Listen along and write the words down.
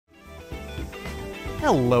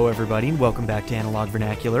Hello everybody and welcome back to Analog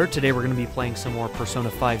Vernacular. Today we're going to be playing some more Persona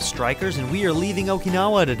 5 Strikers and we are leaving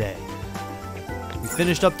Okinawa today. We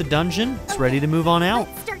finished up the dungeon, it's ready to move on out.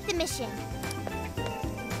 Let's start the mission.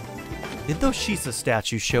 Did those Shisa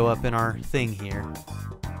statues show up in our thing here?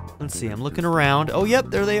 Let's see, I'm looking around. Oh yep,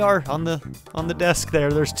 there they are on the desk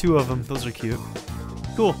there. There's two of them. Those are cute.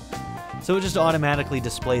 Cool. So it just automatically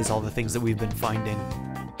displays all the things that we've been finding.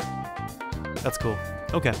 That's cool.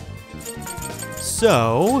 Okay.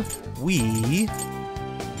 So, we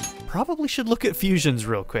probably should look at fusions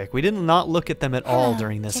real quick. We did not look at them at all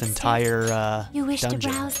during this entire You wish dungeon. to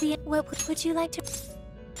browse the... What would you like to...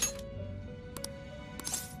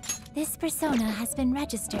 This persona has been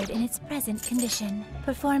registered in its present condition.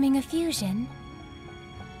 Performing a fusion...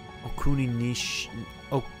 Okuni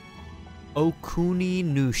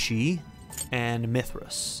Nushi and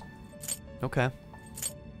Mithras. Okay.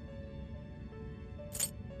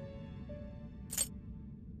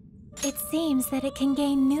 It seems that it can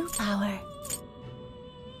gain new power.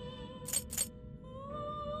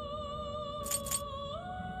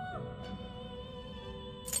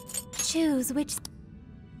 Choose which...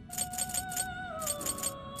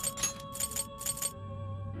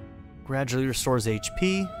 Gradually restores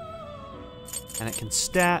HP, and it can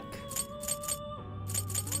stack.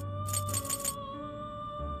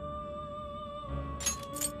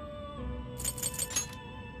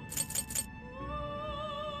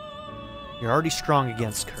 You're already strong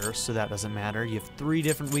against Curse, so that doesn't matter. You have 3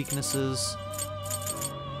 different weaknesses.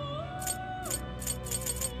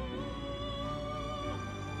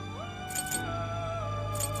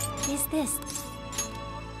 Is this...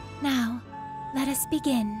 Now, let us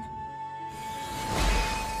begin.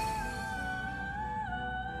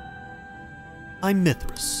 I'm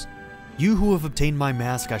Mithras. You who have obtained my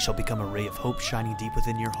mask, I shall become a ray of hope shining deep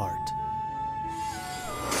within your heart.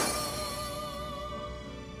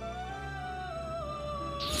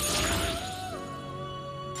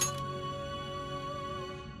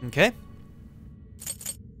 Okay.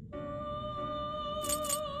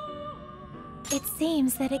 It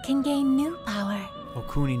seems that it can gain new power.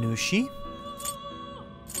 Okuni Nushi.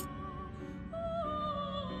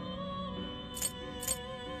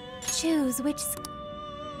 Choose which...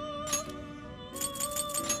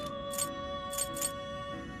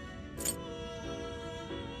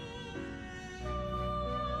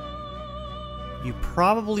 You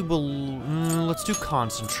probably will... let's do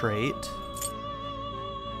Concentrate.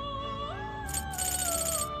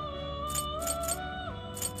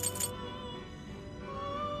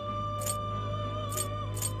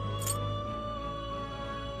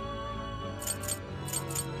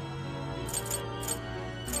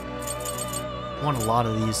 I want a lot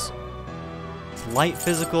of these. It's light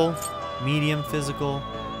physical, medium physical.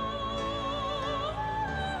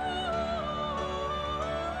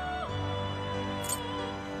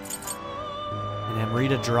 And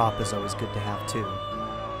Amrita Drop is always good to have too.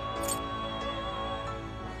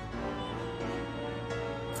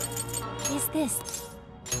 Is this...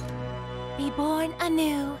 Be born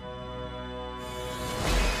anew.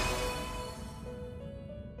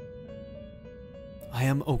 I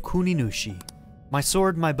am Okuni Nushi. My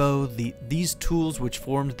sword, my bow, these tools which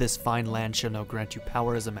formed this fine land shall now grant you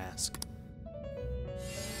power as a mask.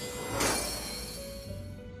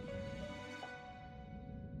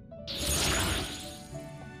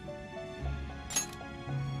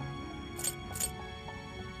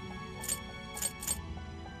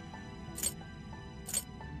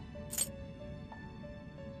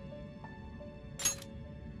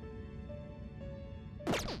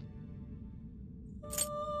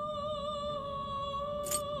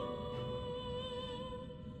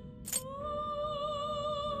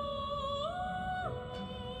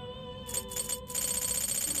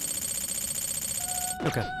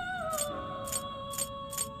 Okay.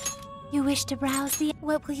 You wish to browse the...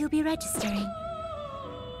 What will you be registering?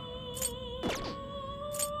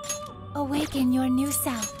 Awaken your new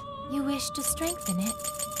self. You wish to strengthen it.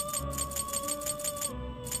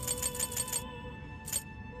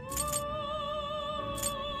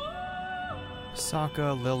 Saka,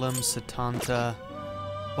 Lilim, Satanta.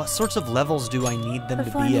 What sorts of levels do I need them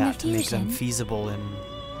to be at to make them feasible in...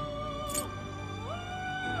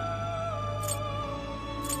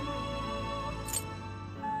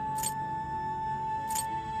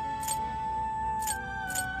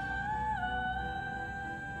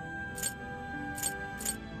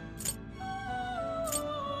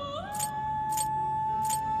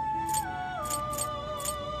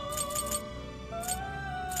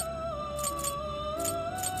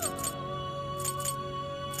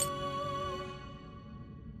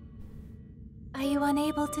 Are you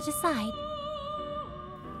unable to decide?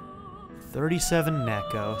 37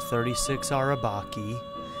 Neko, 36 Arabaki,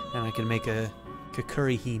 and I can make a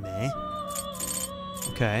Kakuri Hime.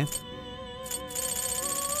 Okay.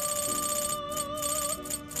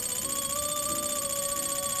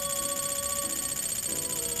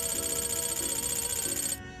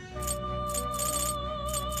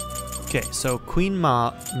 Okay, so Queen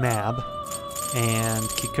Mab and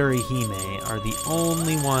Kakuri Hime are the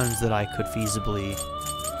only ones that I could feasibly...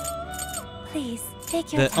 Please,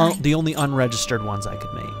 take your time. The only unregistered ones I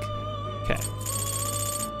could make. Okay.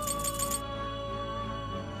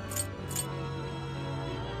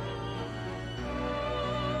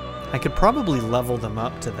 I could probably level them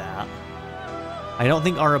up to that. I don't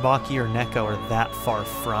think Arabaki or Neko are that far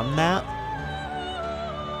from that.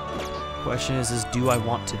 Question is do I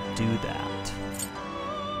want to do that?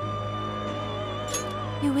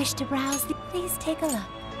 You wish to browse? Please take a look.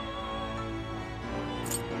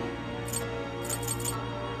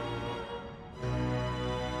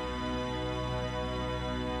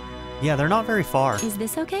 Yeah, they're not very far. Is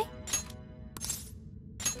this okay?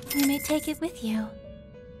 You may take it with you.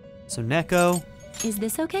 So Neko. Is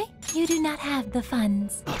this okay? You do not have the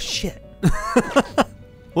funds. Oh, shit.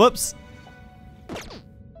 Whoops.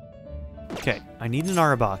 Okay, I need an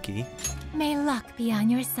Arabaki. May luck be on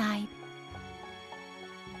your side.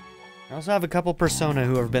 I also have a couple Persona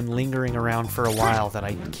who have been lingering around for a while that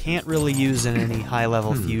I can't really use in any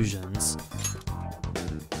high-level fusions.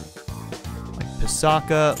 Like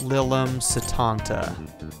Pisaka, Lilim, Satanta.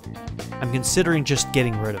 I'm considering just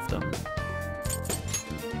getting rid of them.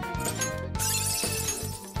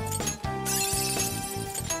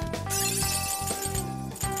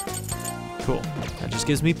 Cool. That just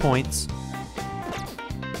gives me points.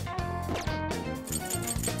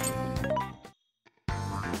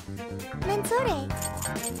 Mensore,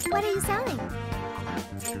 what are you selling?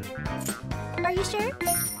 Are you sure?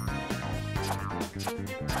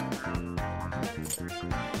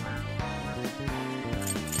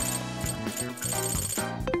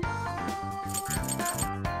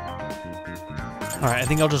 Alright, I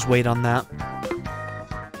think I'll just wait on that.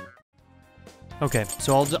 Okay,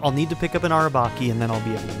 so I'll need to pick up an Arabaki and then I'll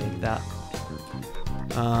be able to make that.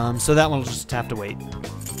 So that one will just have to wait.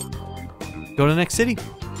 Go to the next city.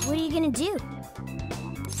 What are you gonna do?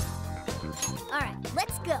 Alright,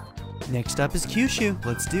 let's go. Next up is Kyushu.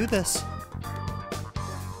 Let's do this.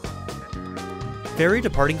 Ferry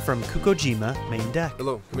departing from Kukojima, main deck.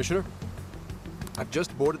 Hello, Commissioner. I've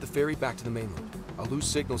just boarded the ferry back to the mainland. I'll lose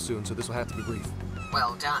signal soon, so this will have to be brief.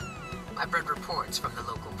 Well done. I've read reports from the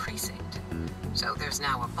local precinct. So there's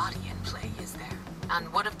now a body in play, is there?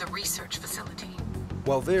 And what of the research facility?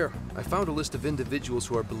 While there, I found a list of individuals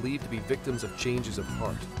who are believed to be victims of changes of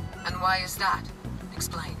heart. And why is that?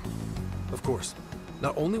 Explain. Of course.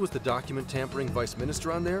 Not only was the document tampering vice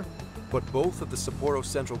minister on there, but both of the Sapporo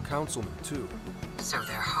Central Councilmen, too. So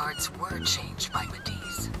their hearts were changed by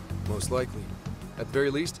Mediz. Most likely. At the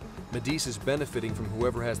very least, Mediz is benefiting from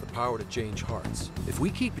whoever has the power to change hearts. If we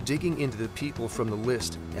keep digging into the people from the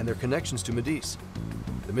list and their connections to Mediz,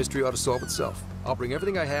 the mystery ought to solve itself. I'll bring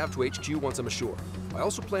everything I have to HQ once I'm ashore. I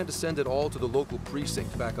also plan to send it all to the local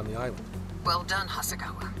precinct back on the island. Well done,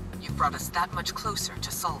 Hasegawa. You've brought us that much closer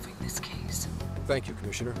to solving this case. Thank you,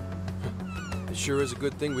 Commissioner. It sure is a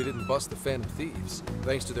good thing we didn't bust the Phantom Thieves.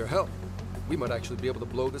 Thanks to their help, we might actually be able to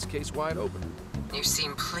blow this case wide open. You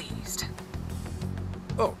seem pleased.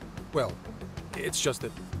 Oh, well, it's just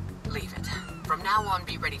that... Leave it. From now on,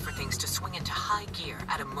 be ready for things to swing into high gear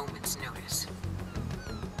at a moment's notice.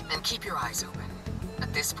 And keep your eyes open.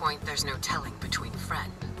 At this point, there's no telling between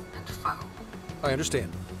friend and foe. I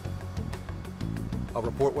understand. I'll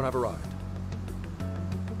report when I've arrived.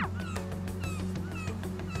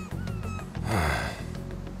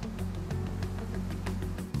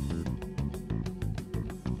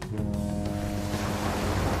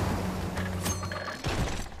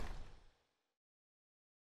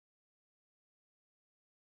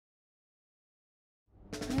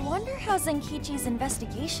 I wonder how Zenkichi's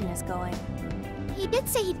investigation is going. He did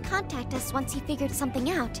say he'd contact us once he figured something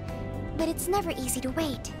out, but it's never easy to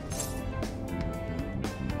wait.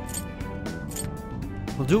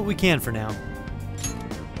 We'll do what we can for now.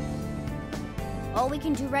 All we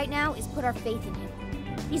can do right now is put our faith in him.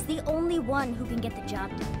 He's the only one who can get the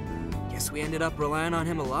job done. Guess we ended up relying on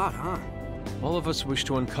him a lot, huh? All of us wish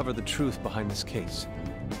to uncover the truth behind this case.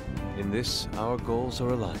 In this, our goals are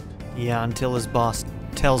aligned. Yeah, until his boss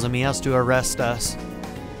tells him he has to arrest us.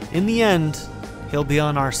 In the end, he'll be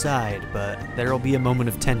on our side, but there'll be a moment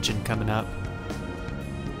of tension coming up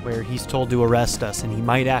where he's told to arrest us and he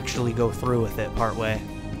might actually go through with it partway.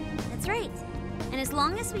 That's right. And as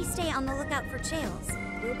long as we stay on the lookout for Chails,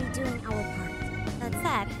 we'll be doing our part. That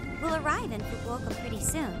said, we'll arrive in Fukuoka pretty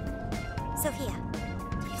soon. Sophia,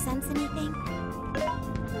 do you sense anything?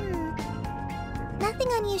 Nothing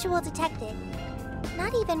unusual detected.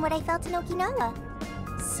 Not even what I felt in Okinawa.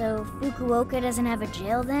 So, Fukuoka doesn't have a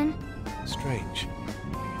jail then? Strange.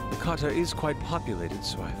 Hakata is quite populated,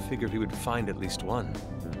 so I figured we would find at least one.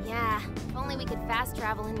 Yeah, if only we could fast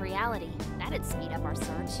travel in reality. That'd speed up our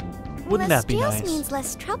search. Wouldn't that be Less nice? jails means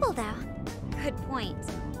less trouble, though. Good point.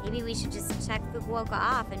 Maybe we should just check Fukuoka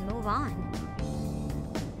off and move on.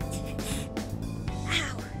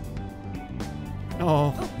 Ow.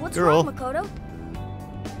 Oh, What's girl. wrong, Makoto?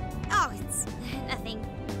 Oh, it's nothing.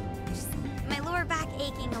 Just my lower back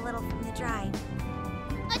aching a little from the drive.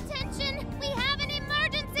 Attention! We have an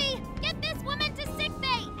emergency! Get this woman to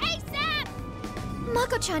sickbay, ASAP!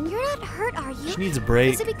 Mako-chan, you're not hurt, are you? She needs a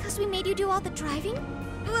break. Is it because we made you do all the driving?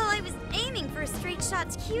 Well, I was aiming for a straight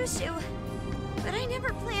shot's Kyushu, but I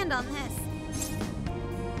never planned on this.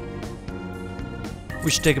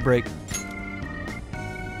 We should take a break.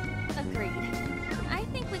 Agreed. I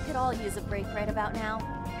think we could all use a break right about now.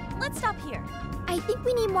 Let's stop here. I think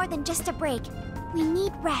we need more than just a break. We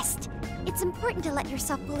need rest. It's important to let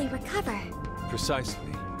yourself fully recover.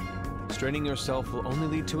 Precisely. Straining yourself will only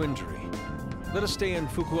lead to injury. Let us stay in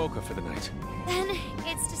Fukuoka for the night. Then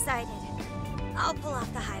it's decided. I'll pull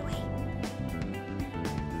off the highway.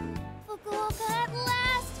 Fukuoka at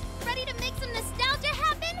last! Ready to make some nostalgia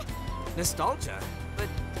happen? Nostalgia? But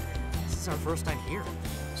this is our first time here.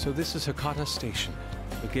 So this is Hakata Station,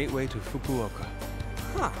 the gateway to Fukuoka.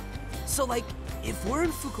 Huh. So, like, if we're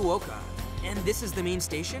in Fukuoka, and this is the main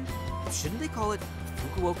station, shouldn't they call it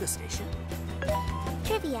Fukuoka Station?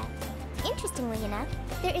 Trivia. Interestingly enough,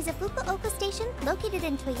 there is a Fukuoka station located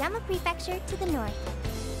in Toyama Prefecture to the north.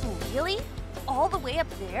 Really? All the way up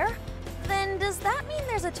there? Then does that mean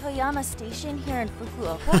there's a Toyama station here in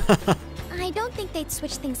Fukuoka? I don't think they'd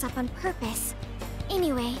switch things up on purpose.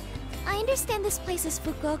 Anyway, I understand this place is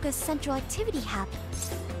Fukuoka's central activity hub.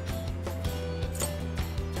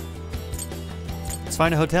 Let's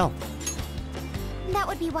find a hotel. That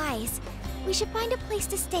would be wise. We should find a place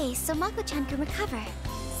to stay so Mako-chan can recover.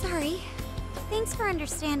 Sorry. Thanks for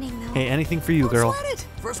understanding, though. Hey, anything for you, Don't girl. sweat it.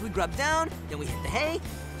 First we grub down, then we hit the hay.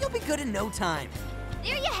 You'll be good in no time.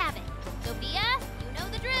 There you have it. Sophia, you know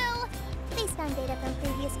the drill. Based on data from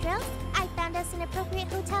previous drills, I found us an appropriate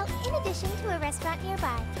hotel in addition to a restaurant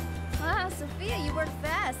nearby. Wow, Sophia, you work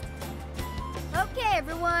fast. Okay,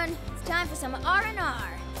 everyone. It's time for some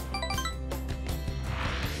R&R.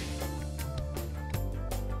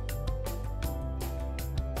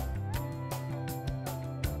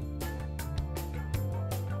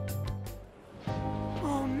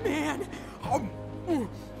 Oh, man.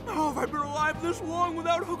 How have I been alive this long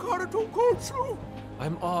without Hakata Tonkotsu?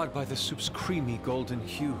 I'm awed by the soup's creamy golden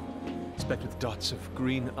hue, specked with dots of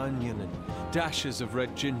green onion and dashes of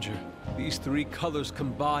red ginger. These three colors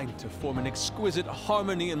combine to form an exquisite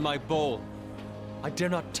harmony in my bowl. I dare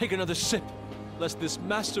not take another sip, lest this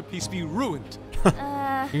masterpiece be ruined. You're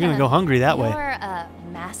gonna go hungry that way. Your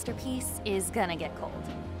masterpiece is gonna get cold.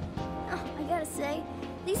 Oh, I gotta say,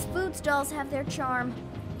 these food stalls have their charm.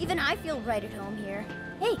 Even I feel right at home here.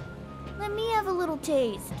 Hey, let me have a little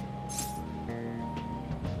taste.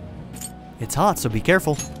 It's hot, so be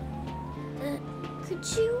careful. Could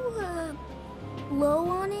you, blow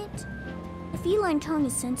on it? The feline tongue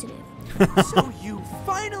is sensitive. So you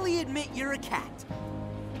finally admit you're a cat.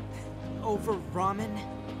 Over ramen?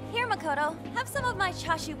 Here, Makoto, have some of my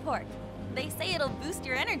chashu pork. They say it'll boost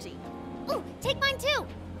your energy. Ooh, take mine too.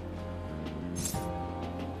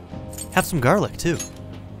 Have some garlic, too.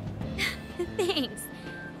 Thanks.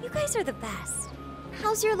 You guys are the best.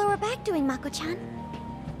 How's your lower back doing, Mako-chan?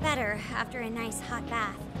 Better after a nice hot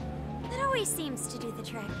bath. That always seems to do the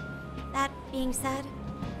trick. That being said,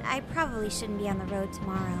 I probably shouldn't be on the road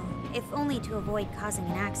tomorrow, if only to avoid causing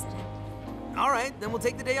an accident. All right, then we'll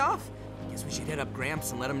take the day off. Guess we should hit up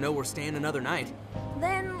Gramps and let him know we're staying another night.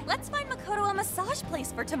 Then let's find Makoto a massage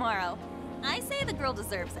place for tomorrow. I say the girl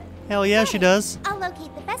deserves it. Hell yeah, she does. I'll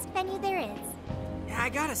locate the best venue there is. Yeah, I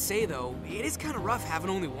gotta say though, it is kind of rough having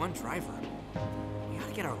only one driver. We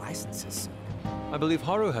gotta get our licenses soon. I believe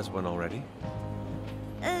Haru has one already.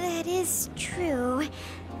 That is true.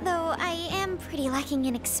 Though I am pretty lacking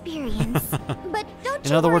in experience. But don't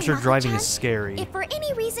you In other worry, words, her driving Mako-chan. is scary. If for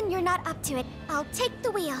any reason you're not up to it, I'll take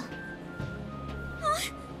the wheel.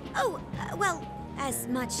 Well, as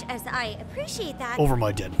much as I appreciate that. Over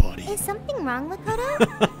my dead body. Is something wrong, Makoto?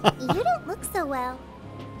 You don't look so well.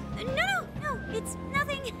 No, it's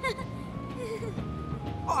nothing.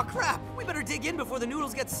 Oh crap! We better dig in before the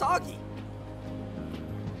noodles get soggy.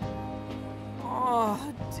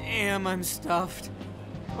 Oh, Damn, I'm stuffed.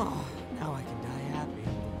 Oh, now I can die happy.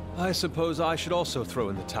 I suppose I should also throw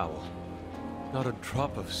in the towel. Not a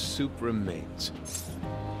drop of soup remains.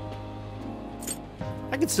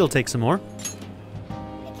 I can still take some more.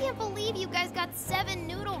 I can't believe you guys got 7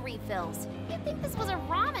 noodle refills. You'd think this was a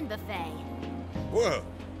ramen buffet. Well,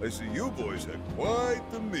 I see you boys had quite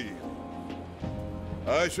the meal.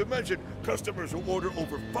 I should mention, customers who order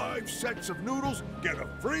over 5 sets of noodles get a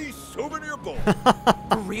free souvenir bowl.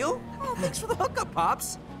 For real? Oh, thanks for the hookup,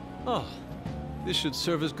 Pops. Oh, this should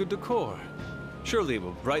serve as good decor. Surely it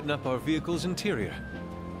will brighten up our vehicle's interior.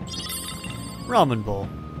 Ramen bowl.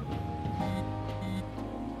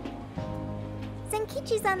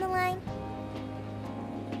 Zenkichi's on the line.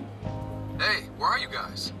 Hey, where are you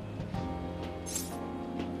guys?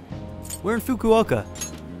 We're in Fukuoka.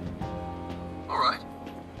 Alright.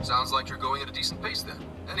 Sounds like you're going at a decent pace then.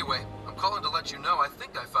 Anyway, I'm calling to let you know I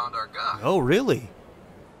think I found our guy. Oh, really?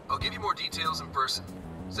 I'll give you more details in person.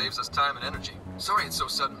 Saves us time and energy. Sorry it's so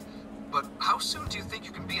sudden, but how soon do you think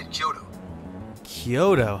you can be at Kyoto?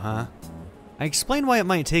 Kyoto, huh? I explained why it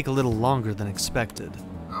might take a little longer than expected.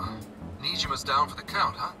 Nijima's down for the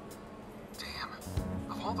count, huh? Damn.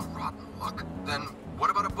 Of all the rotten luck. Then what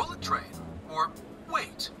about a bullet train? Or,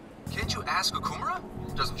 wait, can't you ask Okumura?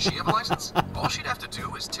 Doesn't she have a license? All she'd have to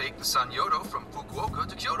do is take the Sanyodo from Fukuoka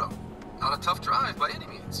to Kyoto. Not a tough drive by any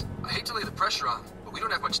means. I hate to lay the pressure on, but we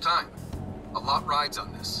don't have much time. A lot rides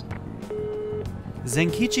on this.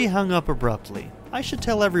 Zenkichi hung up abruptly. I should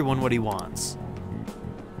tell everyone what he wants.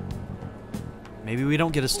 Maybe we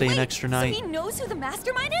don't get to stay an extra night. So he knows who the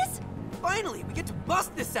mastermind is? Finally, we get to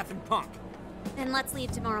bust this effing punk. Then let's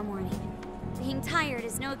leave tomorrow morning. Being tired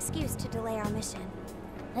is no excuse to delay our mission.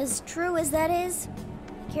 As true as that is,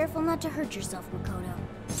 be careful not to hurt yourself, Makoto.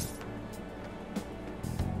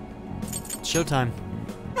 Showtime.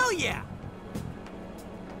 Hell yeah!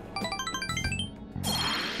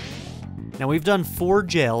 Now we've done 4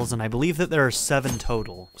 jails, and I believe that there are 7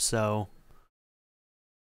 total, so...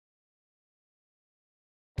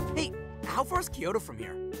 Hey, how far's Kyoto from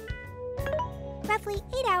here? Roughly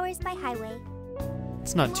 8 hours by highway.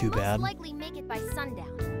 It's not too We'll bad. most likely make it by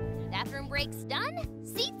sundown. Bathroom breaks done,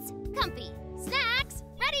 seats comfy, snacks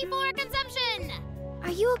ready for consumption. Are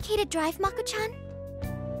you okay to drive, Mako-chan?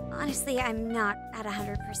 Honestly, I'm not at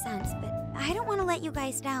 100%, but I don't want to let you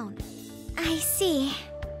guys down. I see.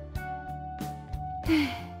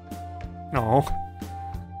 Oh.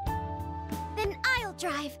 Then I'll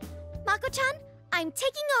drive. Mako-chan, I'm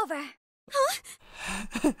taking over.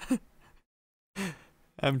 Huh?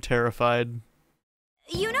 I'm terrified.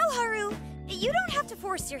 You know, Haru, you don't have to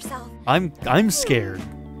force yourself. I'm scared.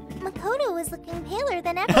 Makoto is looking paler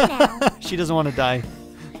than ever now. She doesn't want to die.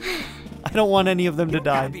 I don't want any of them to You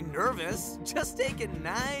don't gotta die. be nervous. Just take it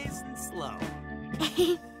nice and slow.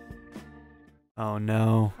 Oh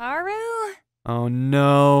no. Haru? Oh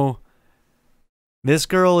no. This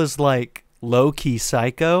girl is like low-key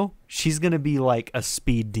psycho. She's gonna be like a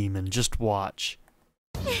speed demon. Just watch.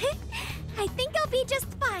 I think I'll be just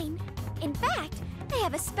fine. In fact, I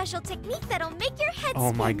have a special technique that'll make your head spin.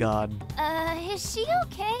 Oh my god. Is she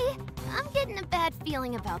okay? I'm getting a bad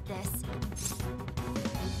feeling about this.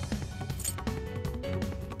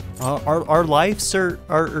 Our lives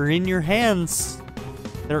are in your hands.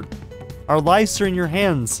 Our lives are in your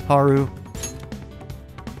hands, Haru.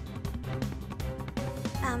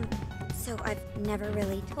 So I've never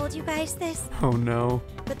really told you guys this, Oh no.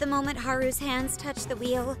 but the moment Haru's hands touch the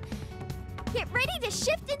wheel, Get ready to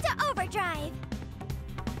shift into overdrive.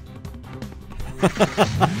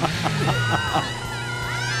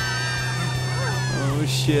 Oh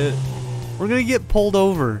shit. We're gonna get pulled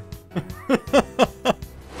over.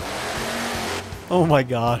 Oh my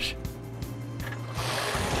gosh.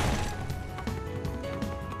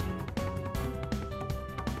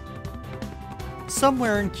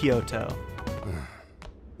 Somewhere in Kyoto.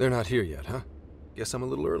 They're not here yet, huh? Guess I'm a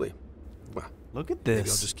little early. Well, Look at maybe I'll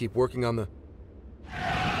this. just keep working on the...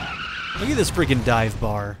 Look at this freaking dive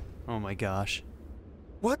bar. Oh my gosh.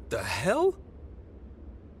 What the hell?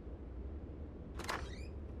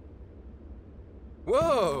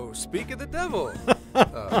 Whoa, speak of the devil.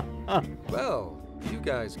 Well, you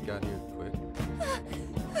guys got here quick.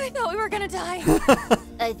 I thought we were gonna die.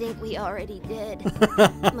 I think we already did.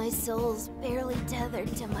 My soul's barely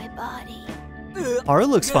tethered to my body. Haru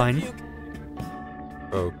looks fine.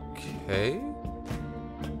 Okay.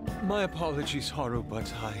 My apologies, Haru,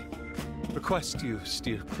 but I request you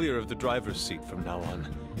steer clear of the driver's seat from now on.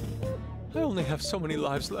 I only have so many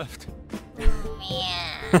lives left.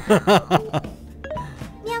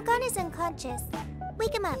 Meowgon is unconscious.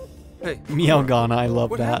 Wake him up. Hey. Meowgon, I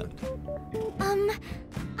love What that. happened?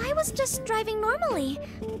 I was just driving normally.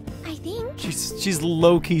 I think. She's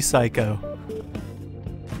low-key psycho.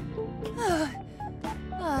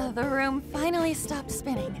 The room finally stopped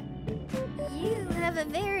spinning. You have a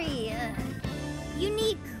very,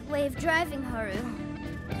 unique way of driving, Haru.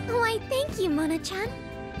 Why, thank you, Mona-chan.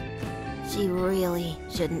 She really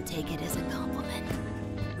shouldn't take it as a compliment.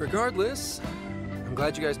 Regardless, I'm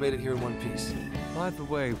glad you guys made it here in one piece. By the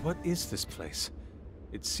way, what is this place?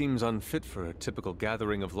 It seems unfit for a typical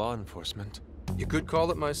gathering of law enforcement. You could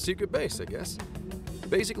call it my secret base, I guess.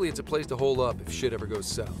 Basically, it's a place to hole up if shit ever goes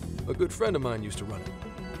south. A good friend of mine used to run it.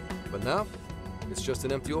 But now, it's just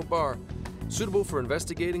an empty old bar, suitable for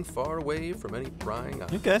investigating far away from any prying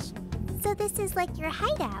eyes. Okay. So this is like your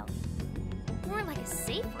hideout. More like a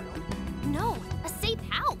safe room. No, a safe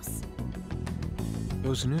house.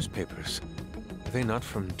 Those newspapers, are they not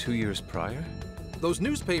from 2 years prior? Those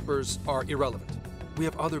newspapers are irrelevant. We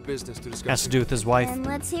have other business to discuss. Has to do with his wife. And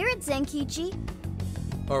let's hear it, Zenkichi.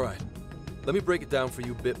 All right, let me break it down for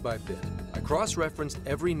you bit by bit. I cross-referenced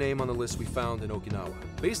every name on the list we found in Okinawa,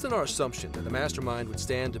 based on our assumption that the mastermind would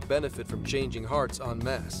stand to benefit from changing hearts en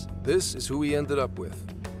masse. This is who we ended up with.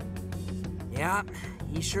 Yeah,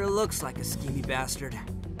 he sure looks like a schemy bastard.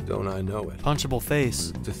 Don't I know it? Punchable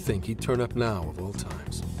face. To think he'd turn up now of all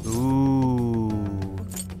times. Ooh.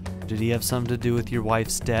 Did he have something to do with your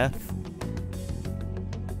wife's death?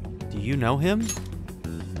 Do you know him?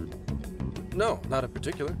 No, not in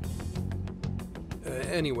particular.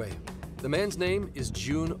 Anyway, the man's name is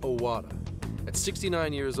Jun Owada. At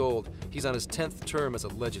 69 years old, he's on his 10th term as a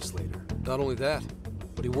legislator. Not only that,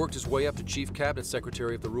 but he worked his way up to chief cabinet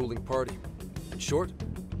secretary of the ruling party. In short,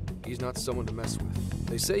 he's not someone to mess with.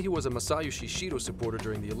 They say he was a Masayoshi Shido supporter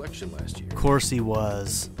during the election last year. Of course he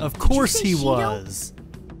was. Of course he was.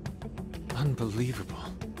 Unbelievable.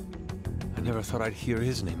 I never thought I'd hear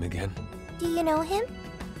his name again. Do you know him?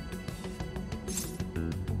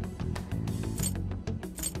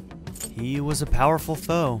 He was a powerful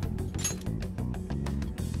foe.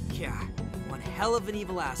 Yeah, one hell of an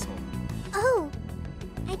evil asshole. Oh,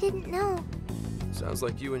 I didn't know. Sounds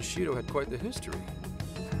like you and Shido had quite the history.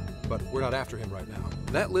 But we're not after him right now.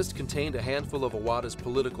 That list contained a handful of Owada's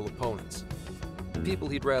political opponents. People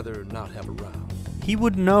he'd rather not have around. He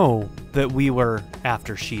would know that we were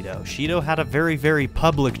after Shido. Shido had a very, very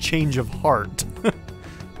public change of heart.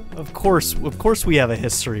 Of course we have a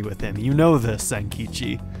history with him. You know this,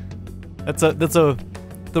 Zenkichi.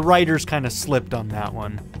 The writers kind of slipped on that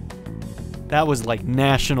one. That was like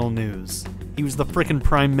national news. He was the frickin'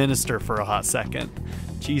 prime minister for a hot second.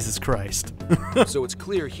 Jesus Christ. So it's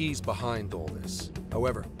clear he's behind all this.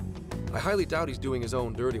 However, I highly doubt he's doing his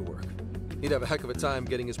own dirty work. He'd have a heck of a time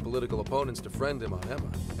getting his political opponents to friend him on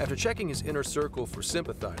Emma. After checking his inner circle for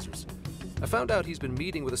sympathizers, I found out he's been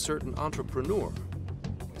meeting with a certain entrepreneur.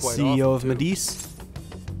 Quite CEO of often, too. Medice?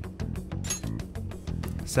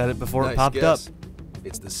 Said it before Nice it popped guess. up.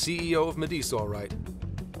 It's the CEO of Medice, all right.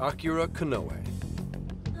 Akira Konoe.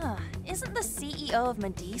 Isn't the CEO of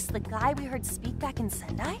Medice the guy we heard speak back in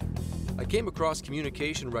Sendai? I came across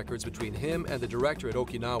communication records between him and the director at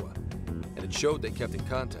Okinawa, and it showed they kept in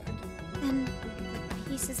contact. Then the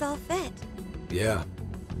pieces all fit. Yeah.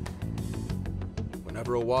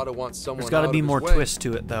 Whenever Owada wants someone There's got to out be of his more way, twist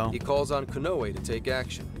to it, though. he calls on Konoe to take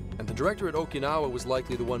action. And the director at Okinawa was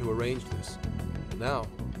likely the one who arranged this. Now,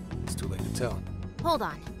 it's too late to tell. Hold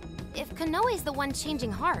on. If Konoe's the one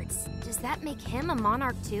changing hearts, does that make him a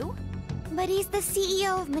monarch too? But he's the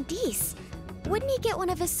CEO of Medice. Wouldn't he get one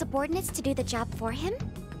of his subordinates to do the job for him?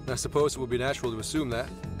 I suppose it would be natural to assume that.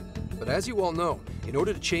 But as you all know, in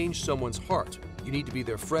order to change someone's heart, you need to be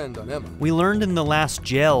their friend on Emma. We learned in the last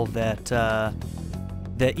jail that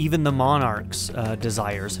that even the monarch's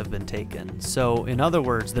desires have been taken. So, in other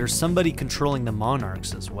words, there's somebody controlling the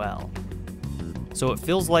monarchs as well. So it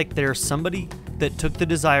feels like there's somebody that took the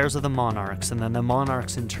desires of the monarchs, and then the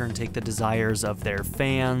monarchs in turn take the desires of their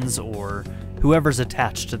fans or whoever's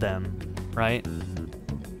attached to them, right?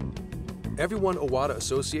 Everyone Owada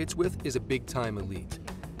associates with is a big-time elite,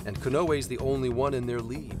 and Konoe's the only one in their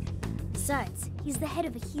league. Besides, he's the head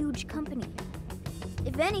of a huge company.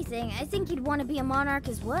 If anything, I think he'd want to be a monarch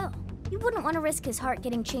as well. He wouldn't want to risk his heart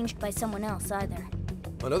getting changed by someone else either.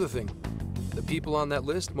 Another thing, the people on that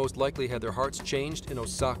list most likely had their hearts changed in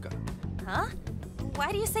Osaka. Huh?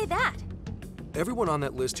 Why do you say that? Everyone on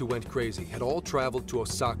that list who went crazy had all traveled to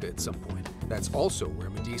Osaka at some point. That's also where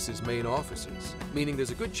Medice's main office is, meaning there's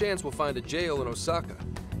a good chance we'll find a jail in Osaka,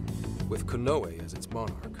 with Konoe as its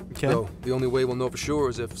monarch. Okay. Though the only way we'll know for sure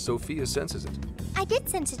is if Sophia senses it. I did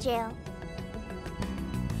sense a jail.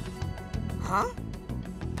 Huh?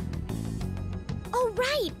 Oh,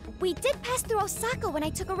 right! We did pass through Osaka when I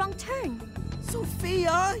took a wrong turn.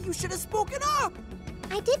 Sophia, you should have spoken up!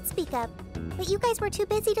 I did speak up, but you guys were too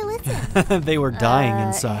busy to listen. They were dying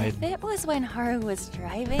inside. If it was when Haru was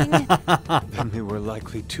driving. Then they were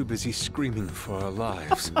likely too busy screaming for our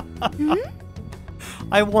lives.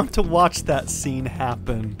 I want to watch that scene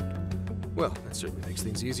happen. Well, that certainly makes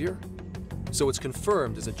things easier. So it's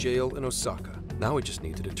confirmed as a jail in Osaka. Now we just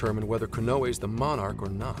need to determine whether Konoe's the monarch or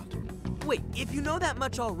not. Wait, if you know that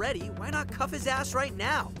much already, why not cuff his ass right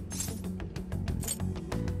now?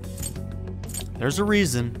 There's a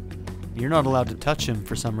reason. You're not allowed to touch him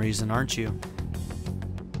for some reason, aren't you?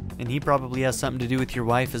 And he probably has something to do with your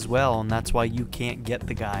wife as well, and that's why you can't get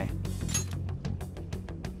the guy.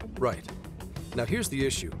 Right. Now here's the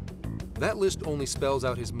issue. That list only spells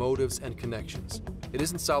out his motives and connections. It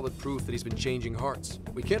isn't solid proof that he's been changing hearts.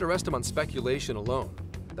 We can't arrest him on speculation alone.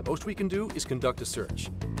 The most we can do is conduct a search.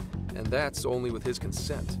 And that's only with his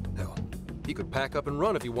consent. Hell, he could pack up and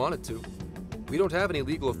run if he wanted to. We don't have any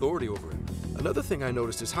legal authority over him. Another thing I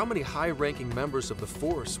noticed is how many high-ranking members of the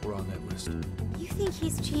force were on that list. You think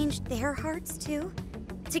he's changed their hearts too?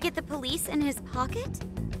 To get the police in his pocket?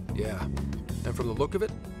 Yeah, and from the look of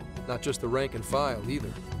it, not just the rank and file either.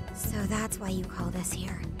 So that's why you called us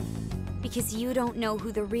here. Because you don't know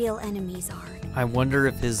who the real enemies are. I wonder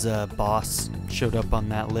if his boss showed up on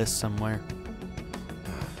that list somewhere.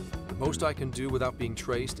 The most I can do without being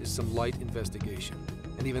traced is some light investigation.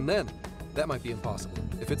 And even then, that might be impossible.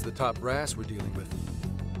 If it's the top brass we're dealing with,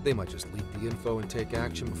 they might just leak the info and take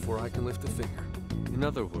action before I can lift a finger. In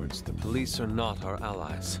other words, the police are not our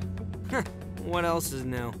allies. What else is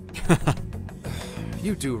new?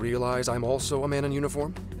 You do realize I'm also a man in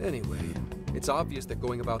uniform? Anyway, it's obvious that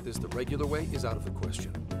going about this the regular way is out of the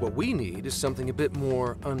question. What we need is something a bit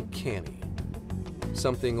more uncanny.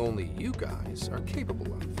 Something only you guys are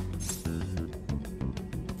capable of.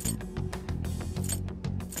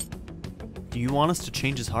 Do you want us to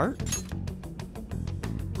change his heart?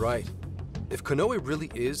 Right. If Konoe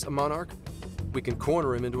really is a monarch, we can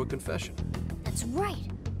corner him into a confession. That's right.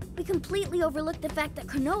 We completely overlooked the fact that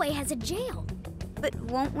Konoe has a jail. But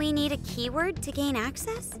won't we need a keyword to gain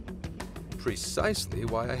access? Precisely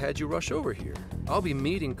why I had you rush over here. I'll be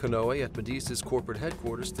meeting Konoe at Medea's corporate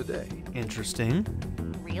headquarters today. Interesting.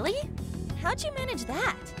 Really? How'd you manage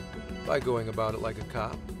that? By going about it like a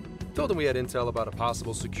cop. Told them we had intel about a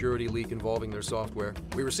possible security leak involving their software.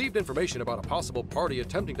 We received information about a possible party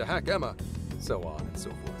attempting to hack Emma, so on and so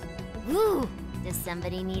forth. Ooh, does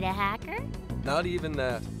somebody need a hacker? Not even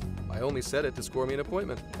that. I only said it to score me an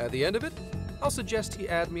appointment. At the end of it, I'll suggest he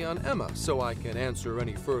add me on Emma so I can answer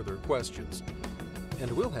any further questions. And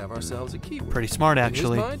we'll have ourselves a keyword. Pretty smart,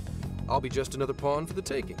 actually. In his mind, I'll be just another pawn for the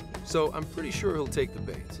taking. So I'm pretty sure he'll take the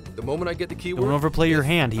bait. The moment I get the keyword... Don't overplay your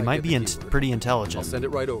hand. He I might get be the keyword, pretty intelligent. I'll send it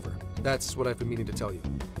right over. That's what I've been meaning to tell you.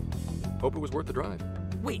 Hope it was worth the drive.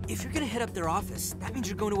 Wait, if you're gonna head up their office, that means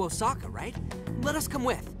you're going to Osaka, right? Let us come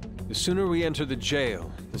with. The sooner we enter the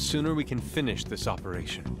jail, the sooner we can finish this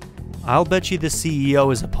operation. I'll bet you the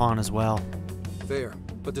CEO is a pawn as well. Fair,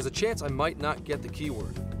 but there's a chance I might not get the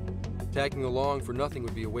keyword. Tagging along for nothing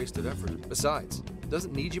would be a wasted effort. Besides,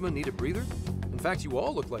 doesn't Nijima need a breather? In fact, you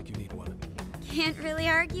all look like you need one. Can't really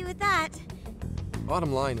argue with that.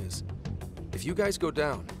 Bottom line is, if you guys go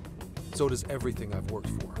down, so does everything I've worked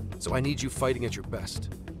for. So I need you fighting at your best.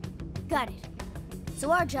 Got it.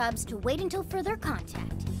 So our job's to wait until further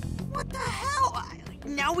contact. What the hell?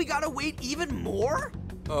 Now we gotta wait even more?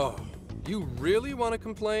 Oh, you really want to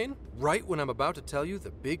complain? Right when I'm about to tell you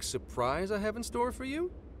the big surprise I have in store for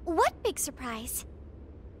you? What big surprise?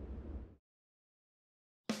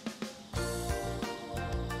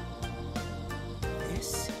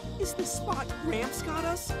 This is the spot Gramps got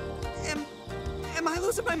us? Am I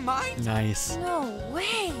losing my mind? Nice. No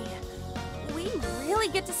way. We really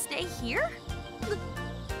get to stay here?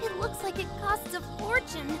 It looks like it costs a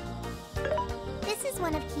fortune. This is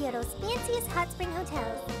one of Kyoto's fanciest hot spring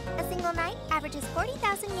hotels. A single night averages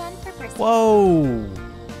 40,000 yen per person. Whoa.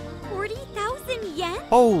 40,000 yen?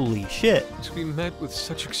 Holy shit. To be met with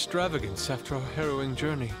such extravagance after our harrowing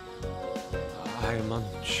journey, I am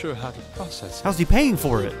unsure how to process it. How's he paying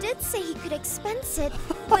for He it? did say he could expense it,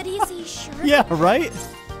 but is he sure? Yeah, right?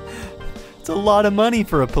 It's a lot of money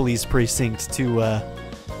for a police precinct to,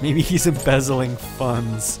 maybe he's embezzling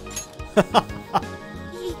funds.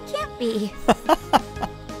 He can't be.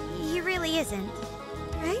 He really isn't,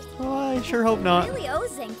 right? Oh, I sure hope not. Really owe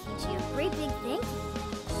Zenkichi a great big thank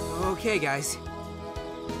you. Okay, guys.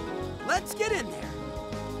 Let's get in there.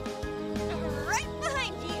 Right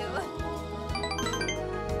behind you.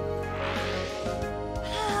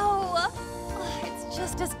 Wow. Oh, it's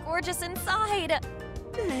just as gorgeous inside.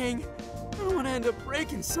 Dang, I don't want to end up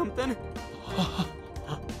breaking something.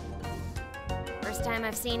 First time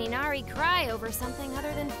I've seen Inari cry over something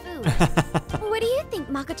other than food. What do you think,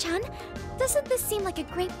 Mako-chan? Doesn't this seem like a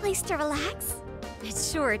great place to relax? It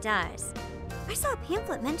sure does. I saw a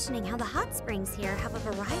pamphlet mentioning how the hot springs here have a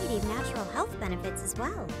variety of natural health benefits as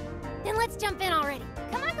well. Then let's jump in already.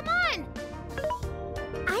 Come on, come on!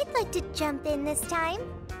 I'd like to jump in this time.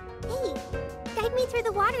 Hey, guide me through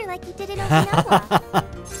the water like you did in Okinawa.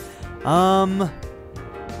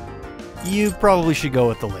 You probably should go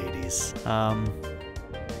with the ladies.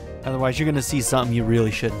 Otherwise, you're gonna see something you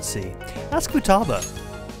really shouldn't see. Ask Futaba.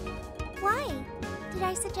 Why? Did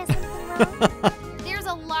I suggest something wrong? There's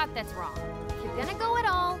a lot that's wrong. If you're gonna go at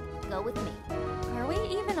all, go with me. Are we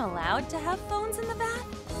even allowed to have phones in the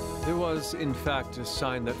bath? There was, in fact, a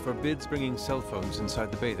sign that forbids bringing cell phones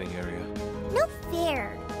inside the bathing area. No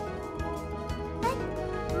fair. But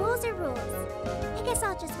rules are rules. I guess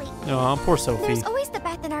I'll just wait. Oh, poor Sophie. There's always the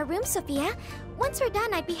bath in our room, Sophia. Once we're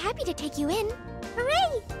done, I'd be happy to take you in.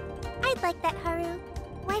 Hooray! I'd like that, Haru.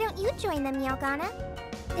 Why don't you join them, Yelgana?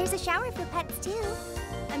 There's a shower for pets, too.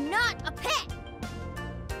 I'm not a pet!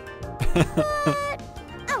 But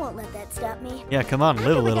I won't let that stop me. Yeah, come on, live a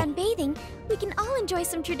After we're little. done bathing, we can all enjoy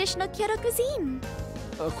some traditional Kyoto cuisine.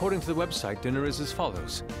 According to the website, dinner is as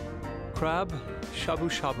follows. Crab, shabu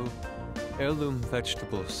shabu, heirloom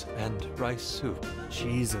vegetables, and rice soup.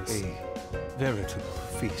 Jesus. A veritable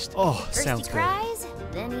feast. Oh, First sounds he good. cries,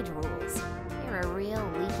 then he drools. You're a real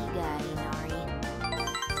leaky guy, Inari.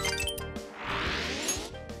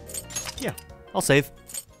 Yeah, I'll save.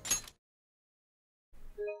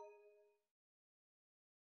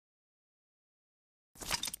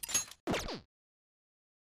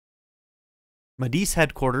 Madis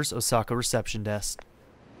headquarters, Osaka reception desk.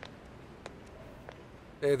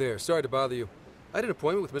 Hey there, sorry to bother you. I had an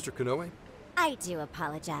appointment with Mr. Konoe. I do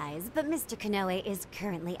apologize, but Mr. Konoe is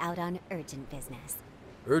currently out on urgent business.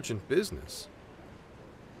 Urgent business?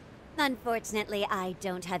 Unfortunately, I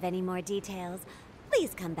don't have any more details.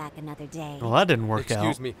 Please come back another day. Well, that didn't work out.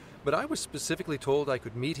 Excuse me, but I was specifically told I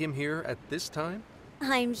could meet him here at this time?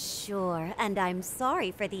 I'm sure, and I'm sorry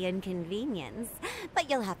for the inconvenience, but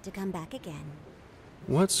you'll have to come back again.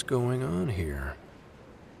 What's going on here?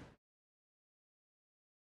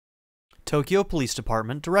 Tokyo Police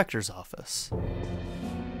Department Director's Office.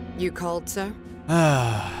 You called, sir?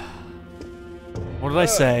 What did I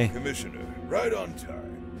say? Commissioner, right on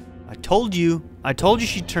time. I told you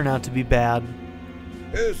she'd turn out to be bad.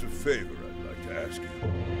 Here's a favor I'd like to ask you.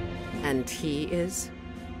 And he is?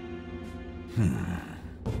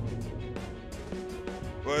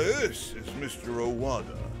 Why, this is Mr.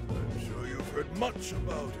 Owada. I'm sure you've heard much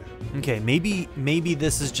about him. Okay, maybe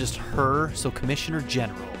this is just her, so Commissioner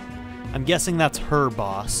General. I'm guessing that's her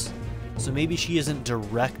boss. So maybe she isn't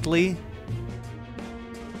directly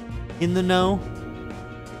in the know.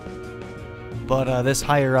 But this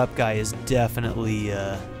higher up guy is definitely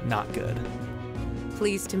not good.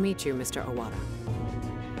 Pleased to meet you, Mr. Owada.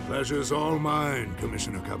 Pleasure's all mine,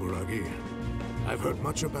 Commissioner Kaburagi. I've heard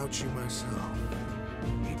much about you myself.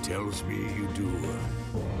 He tells me you do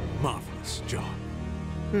a marvelous job.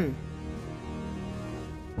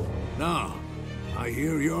 Now, I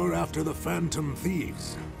hear you're after the Phantom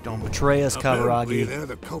Thieves. Don't betray us, Apparently, Kaburagi. they're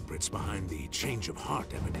the culprits behind the change of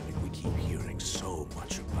heart epidemic we keep hearing so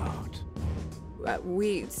much about.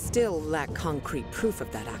 We still lack concrete proof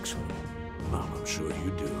of that, actually. Well, I'm sure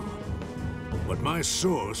you do. But my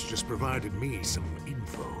source just provided me some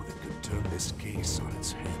info that could turn this case on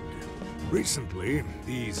its head. Recently,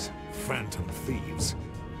 these Phantom Thieves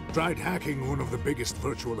tried hacking one of the biggest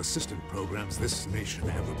virtual assistant programs this nation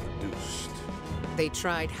ever produced. They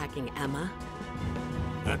tried hacking Emma?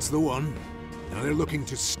 That's the one. Now they're looking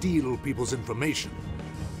to steal people's information,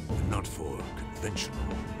 and not for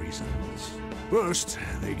conventional reasons. First,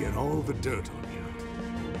 they get all the dirt on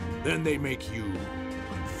you. Then they make you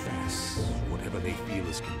confess whatever they feel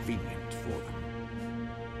is convenient for them.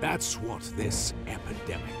 That's what this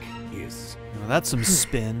epidemic is. Well, that's some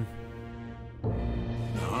spin.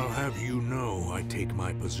 I'll have you know I take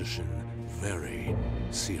my position very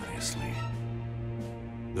seriously.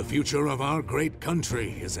 The future of our great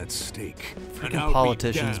country is at stake. And I'll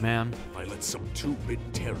politicians, be man. damned if I let some two-bit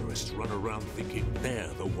terrorists run around thinking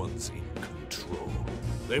they're the ones in control.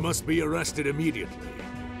 They must be arrested immediately,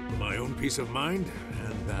 for my own peace of mind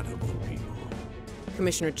and that of the people.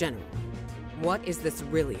 Commissioner General, what is this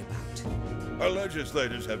really about? Our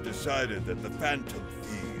legislators have decided that the Phantom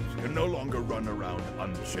Thieves can no longer run around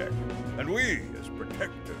unchecked. And we, as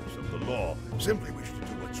protectors of the law, simply wish to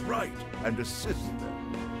do what's right and assist them.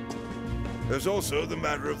 There's also the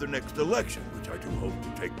matter of the next election, which I do hope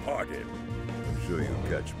to take part in. I'm sure you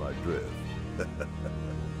catch my drift.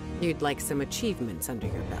 You'd like some achievements under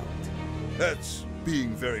your belt. That's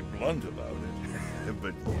being very blunt about it.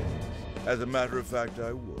 But yes, as a matter of fact,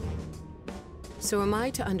 I would. So am I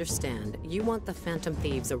to understand you want the Phantom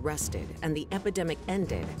Thieves arrested and the epidemic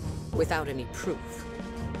ended without any proof?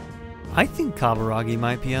 I think Kaburagi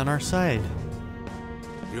might be on our side.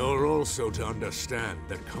 You're also to understand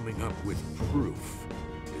that coming up with proof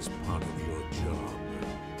is part of your job.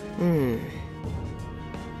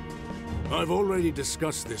 I've already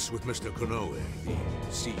discussed this with Mr. Konoe,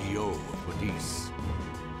 the CEO of Medis.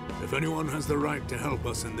 If anyone has the right to help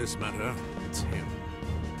us in this matter, it's him.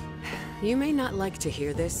 You may not like to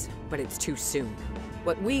hear this, but it's too soon.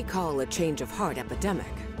 What we call a change of heart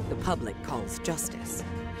epidemic, the public calls justice.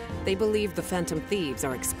 They believe the Phantom Thieves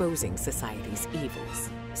are exposing society's evils.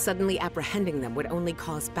 Suddenly apprehending them would only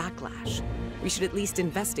cause backlash. We should at least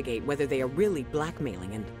investigate whether they are really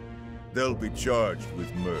blackmailing and... They'll be charged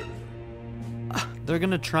with murder. They're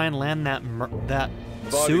gonna try and land that Body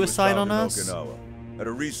suicide was on found us? in Okinawa, at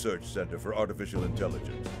a research center for artificial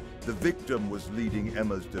intelligence. The victim was leading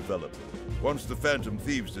Emma's development. Once the Phantom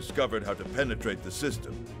Thieves discovered how to penetrate the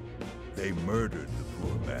system, they murdered the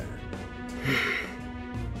poor man.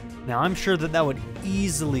 Now, I'm sure that would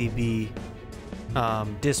easily be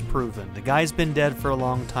disproven. The guy's been dead for a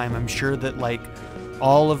long time. I'm sure that, like,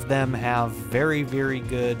 all of them have very, very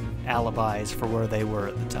good alibis for where they were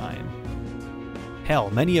at the time.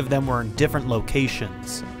 Hell, many of them were in different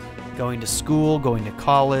locations. Going to school, going to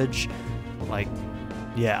college. Like,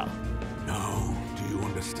 yeah. Now, do you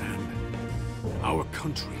understand? Our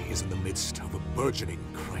country is in the midst of a burgeoning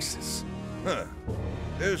crisis. Huh.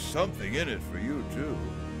 There's something in it for you, too.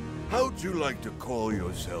 How'd you like to call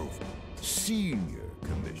yourself Senior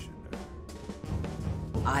Commissioner?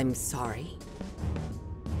 I'm sorry?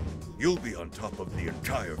 You'll be on top of the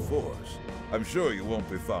entire force. I'm sure you won't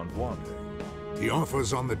be found wanting. The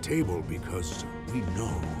offer's on the table because we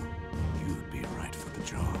know you'd be right for the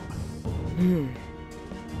job.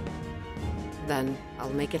 Then I'll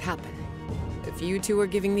make it happen. If you two are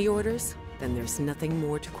giving the orders, then there's nothing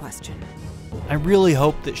more to question. I really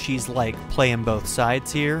hope that she's, like, playing both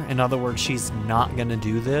sides here. In other words, she's not gonna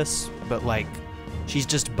do this, but, like, she's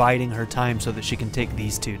just biding her time so that she can take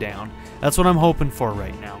these two down. That's what I'm hoping for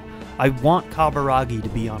right now. I want Kaburagi to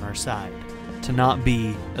be on our side, to not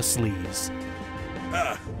be a sleaze.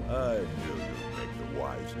 I knew you'd make the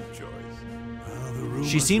wiser choice.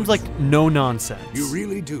 She seems like no nonsense. You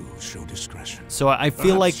really do show discretion. So I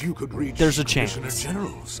feel like you could reach there's a Commissioner chance.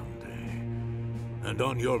 General someday, and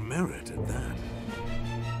on your merit at that.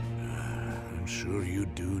 I'm sure you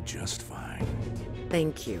do just fine.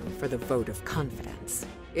 Thank you for the vote of confidence.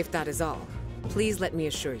 If that is all, please let me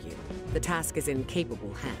assure you, the task is in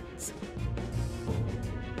capable hands.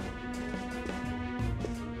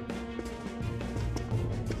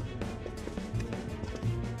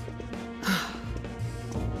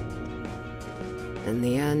 In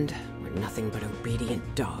the end, we're nothing but obedient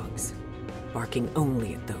dogs, barking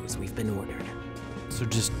only at those we've been ordered. So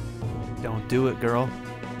just don't do it, girl.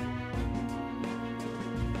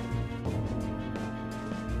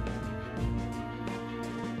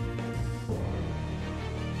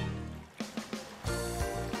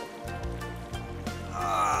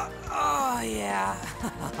 Oh, yeah.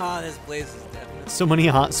 This place is definitely... So many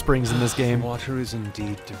hot springs in this game. Water is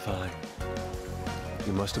indeed divine.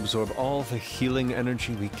 We must absorb all the healing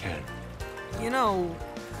energy we can. You know,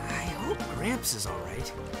 I hope Gramps is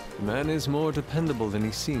alright. Man is more dependable than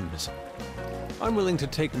he seems. I'm willing to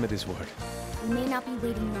take him at his word. We may not be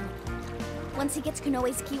waiting long. Once he gets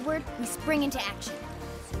Konoe's keyword, we spring into action.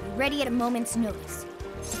 So be ready at a moment's notice.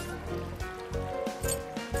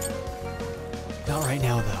 Not right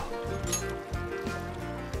now, though.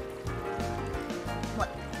 Well,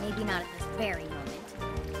 maybe not at this very moment.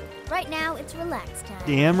 Right now, it's relax time.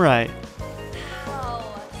 Damn right.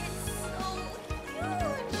 Oh, it's so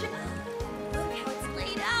huge! Look how it's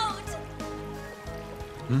laid out!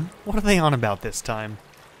 What are they on about this time?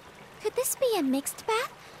 Could this be a mixed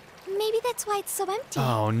bath? Maybe that's why it's so empty.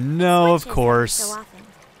 Oh no, of Switches course. So often.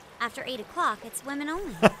 After 8 o'clock, it's women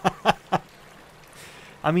only.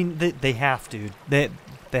 I mean, they have to. They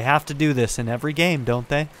have to do this in every game, don't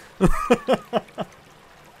they?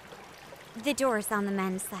 The doors on the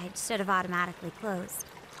men's side should have automatically closed.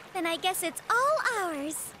 Then I guess it's all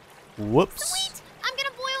ours. Whoops. Sweet! I'm gonna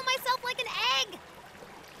boil myself like an egg!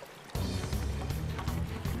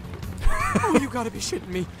 Oh, you gotta be shitting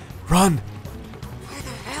me. Run! Why the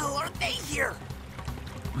hell are they here?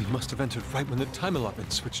 We must have entered right when the time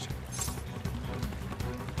allotment switched.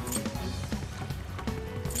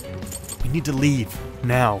 We We need to leave.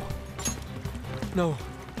 Now. No,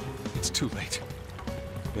 it's too late.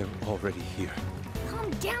 They're already here. Calm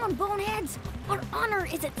down, boneheads. Our honor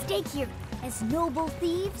is at stake here. As noble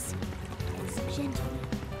thieves, as gentlemen.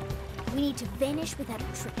 We need to vanish without a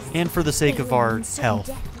trace. And for the sake of our health.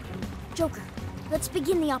 Death. Joker, let's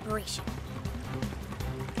begin the operation.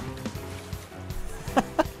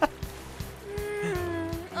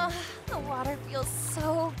 The water feels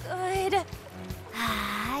so good.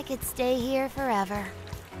 I could stay here forever.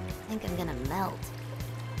 I think I'm gonna melt.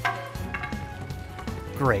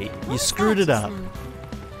 Great. You screwed it up.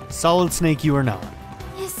 Solid Snake you are not.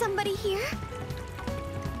 Is somebody here?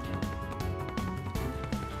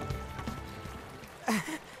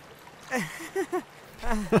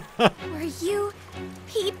 Were you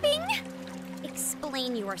peeping?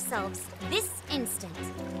 Explain yourselves this instant.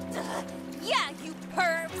 Yeah, you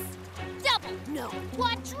pervs. Double, no,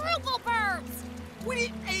 quadruple pervs.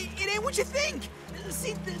 Wait, it ain't what you think.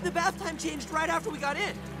 See, the bath time changed right after we got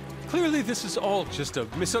in. Clearly this is all just a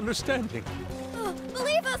misunderstanding.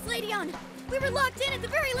 Believe us, Leon. We were locked in at the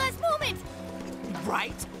very last moment.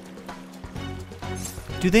 Right?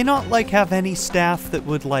 Do they not, like, have any staff that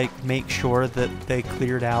would, like, make sure that they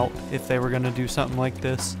cleared out if they were gonna do something like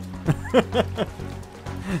this?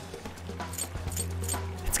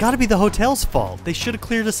 It's gotta be the hotel's fault. They should have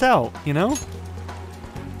cleared us out, you know?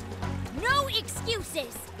 No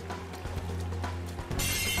excuses.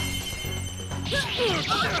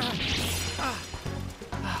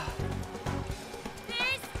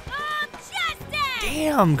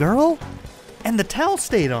 Damn, girl! And the towel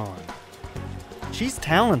stayed on. She's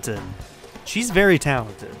talented. She's very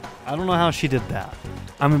talented. I don't know how she did that.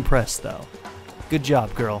 I'm impressed, though. Good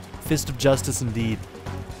job, girl. Fist of justice indeed.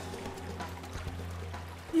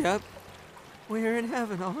 Yep. We're in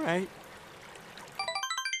heaven, all right.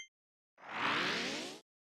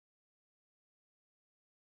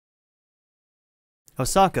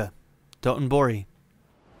 Osaka. Dotonbori.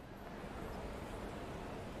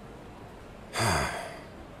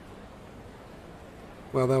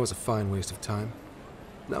 Well, that was a fine waste of time.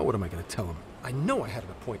 Now what am I going to tell him? I know I had an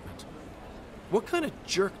appointment. What kind of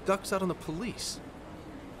jerk ducks out on the police?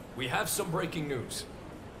 We have some breaking news.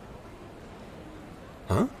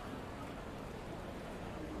 Huh?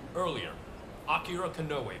 Earlier, Akira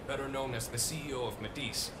Konoe, better known as the CEO of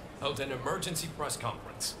Medice, held an emergency press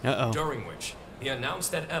conference, during which he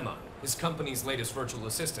announced that Emma, his company's latest virtual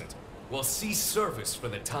assistant, will cease service for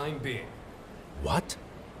the time being. What?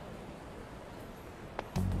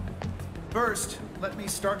 First, let me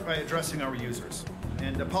start by addressing our users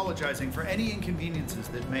and apologizing for any inconveniences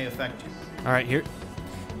that may affect you. All right, here.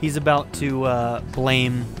 He's about to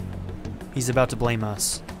blame. He's about to blame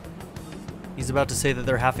us. He's about to say that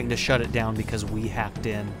they're having to shut it down because we hacked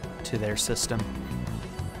in to their system.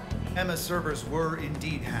 Emma's servers were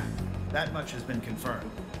indeed hacked. That much has been confirmed.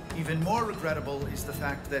 Even more regrettable is the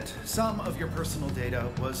fact that some of your personal data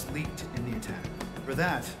was leaked in the attack. For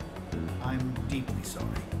that, I'm deeply sorry.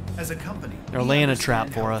 As a company, they're laying a trap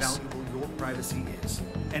for us. How valuable your privacy is,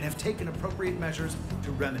 and have taken appropriate measures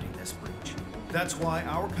to remedy this breach. That's why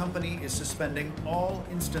our company is suspending all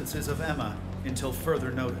instances of Emma until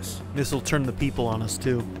further notice. This will turn the people on us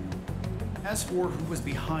too. As for who was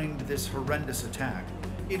behind this horrendous attack,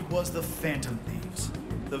 it was the Phantom Thieves,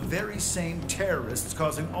 the very same terrorists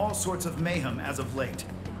causing all sorts of mayhem as of late.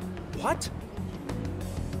 What?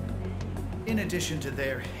 In addition to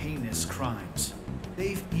their heinous crimes,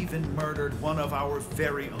 they've even murdered one of our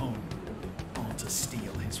very own, all to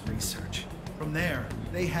steal his research. From there,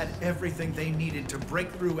 they had everything they needed to break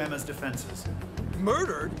through Emma's defenses.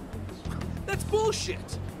 Murdered? That's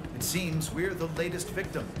bullshit! It seems we're the latest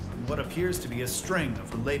victim in what appears to be a string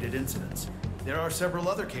of related incidents. There are several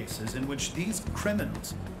other cases in which these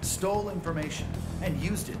criminals stole information and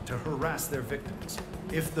used it to harass their victims.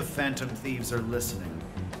 If the Phantom Thieves are listening,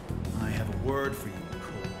 I have a word for you,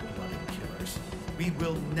 cold-blooded killers. We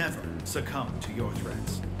will never succumb to your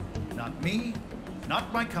threats. Not me,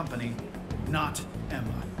 not my company, not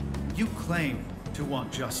Emma. You claim to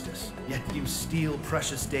want justice, yet you steal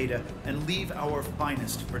precious data and leave our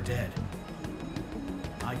finest for dead.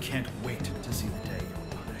 I can't wait to see the day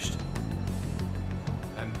you're punished.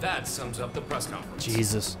 And that sums up the press conference.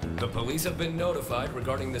 Jesus. The police have been notified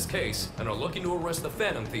regarding this case and are looking to arrest the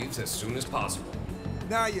Phantom Thieves as soon as possible.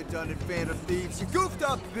 Now you're done it, Phantom Thieves. You goofed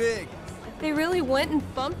up big. They really went and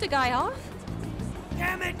bumped a guy off?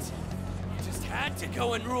 Damn it! You just had to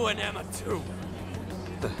go and ruin Emma too.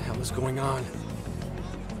 What the hell is going on?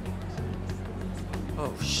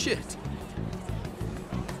 Oh, shit.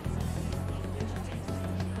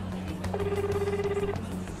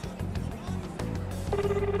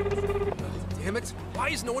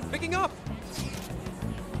 is no one picking up?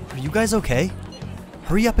 Are you guys okay?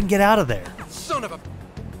 Hurry up and get out of there. Son of a...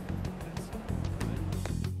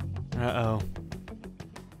 Uh-oh.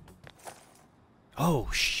 Oh,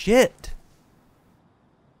 shit.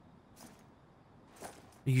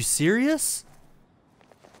 Are you serious?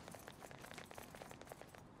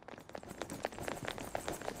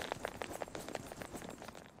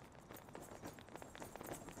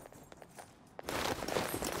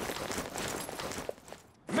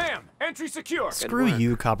 Ma'am, entry secure. Screw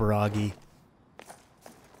you, Kaburagi.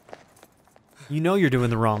 You know you're doing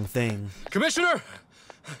the wrong thing. Commissioner!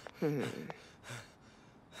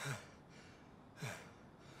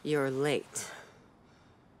 You're late.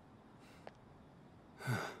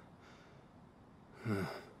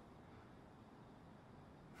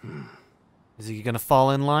 Is he gonna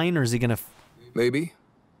fall in line, or is he gonna... Maybe.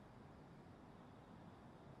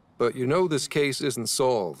 But you know this case isn't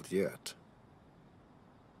solved yet.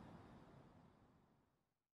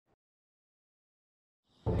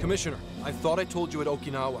 Commissioner, I thought I told you at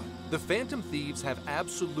Okinawa. The Phantom Thieves have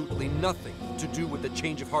absolutely nothing to do with the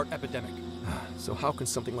change of heart epidemic. So how can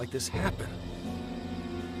something like this happen?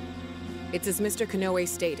 It's as Mr. Kanoe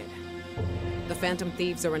stated. The Phantom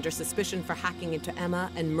Thieves are under suspicion for hacking into Emma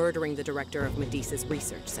and murdering the director of Medea's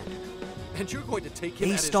research center. And you're going to take him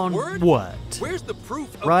Based at his on word? what? Where's the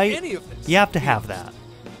proof of Right? any of this? You have to have that.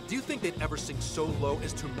 Do you think they'd ever sink so low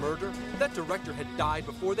as to murder? That director had died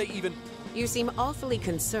before they even... You seem awfully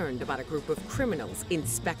concerned about a group of criminals,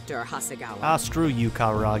 Inspector Hasegawa. Ah, screw you,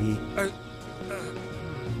 Kaburagi.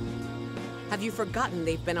 Have you forgotten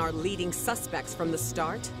they've been our leading suspects from the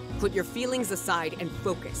start? Put your feelings aside and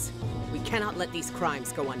focus. We cannot let these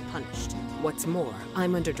crimes go unpunished. What's more,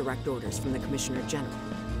 I'm under direct orders from the Commissioner General.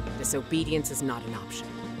 Disobedience is not an option.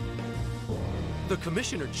 The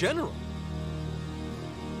Commissioner General?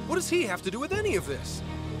 What does he have to do with any of this?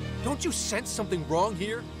 Don't you sense something wrong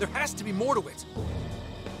here? There has to be more to it.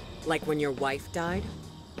 Like when your wife died?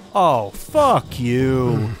 Oh, fuck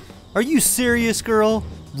you. Are you serious, girl?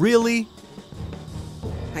 Really?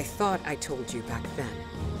 I thought I told you back then.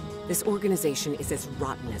 This organization is as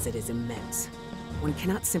rotten as it is immense. One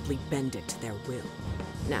cannot simply bend it to their will.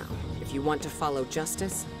 Now, if you want to follow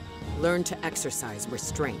justice, learn to exercise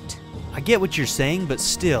restraint. I get what you're saying, but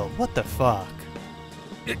still, what the fuck?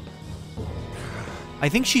 I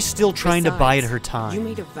think she's still trying to bide her time. You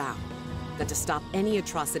made a vow that to stop any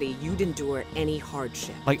atrocity, you'd endure any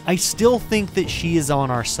hardship. Like, I still think that she is on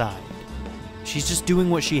our side. She's just doing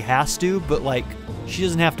what she has to, but like, she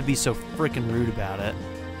doesn't have to be so freaking rude about it.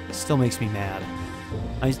 It still makes me mad.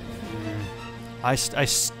 I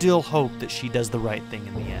still hope that she does the right thing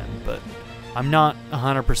in the end, but I'm not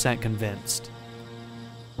 100% convinced.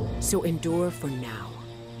 So endure for now.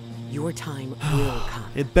 Your time will come.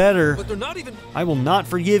 It better. But they're not even... I will not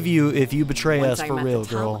forgive you if you betray us for real, Once I'm at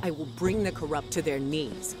the girl. top, I will bring the corrupt to their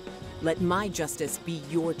knees. Let my justice be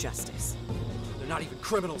your justice. They're not even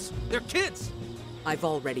criminals. They're kids. I've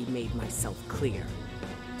already made myself clear.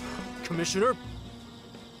 Commissioner?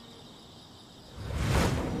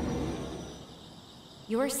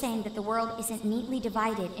 You're saying that the world isn't neatly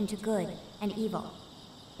divided into good and evil.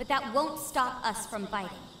 But that won't stop us from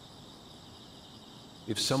fighting.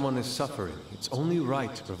 If someone is suffering, it's only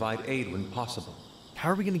right to provide aid when possible. How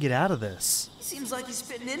are we going to get out of this? He seems like he's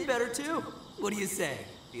fitting in better, too. What do you say?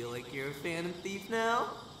 Feel like you're a Phantom Thief now?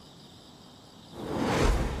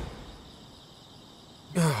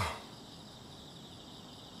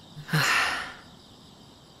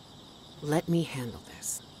 Let me handle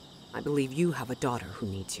this. I believe you have a daughter who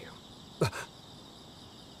needs you.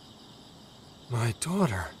 My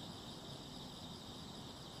daughter?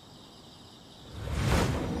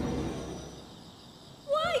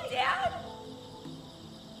 Why, Dad?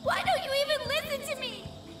 Why don't you even listen to me?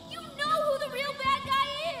 You know who the real bad guy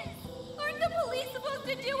is! Aren't the police supposed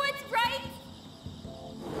to do what's right?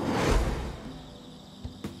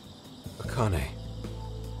 Akane.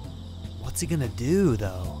 What's he gonna do,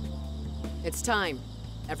 though? It's time.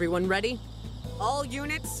 Everyone ready? All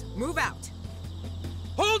units, move out.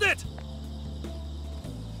 Hold it!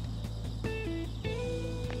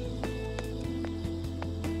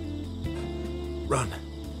 Run.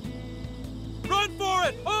 Run for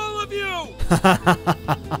it, all of you!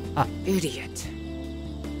 Idiot.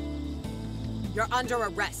 You're under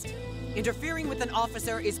arrest. Interfering with an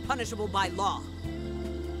officer is punishable by law.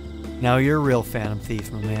 Now you're a real Phantom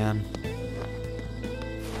Thief, my man.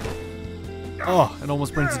 Oh, it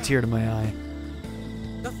almost brings a tear to my eye.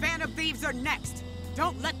 The Phantom Thieves are next.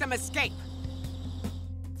 Don't let them escape.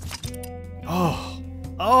 Oh.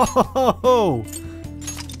 Oh!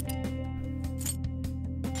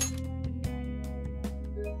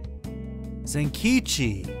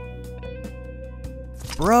 Zenkichi!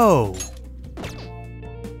 Bro!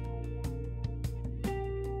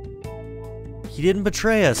 He didn't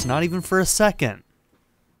betray us, not even for a second.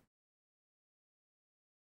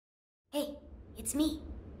 Hey, it's me.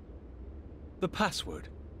 The password.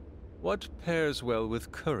 What pairs well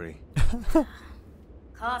with curry?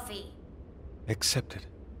 Coffee. Accepted.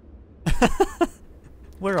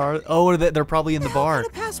 Where are... Oh, they're probably in the bar.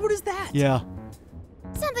 What kind of password is that? Yeah.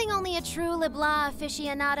 Something only a true LeBlanc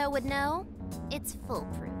aficionado would know. It's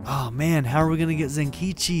foolproof. Oh man, how are we gonna get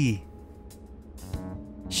Zenkichi?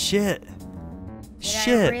 Shit.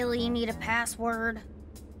 Did I really need a password?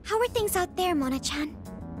 How are things out there, Mona-chan?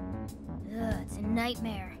 Ugh, it's a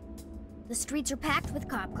nightmare. The streets are packed with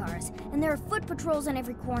cop cars, and there are foot patrols on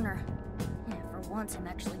every corner. Yeah, for once, I'm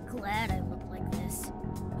actually glad I look like this.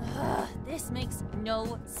 Ugh, this makes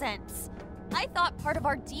no sense. I thought part of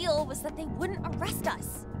our deal was that they wouldn't arrest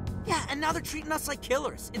us. Yeah, and now they're treating us like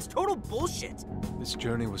killers. It's total bullshit. This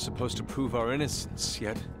journey was supposed to prove our innocence,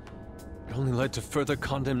 yet it only led to further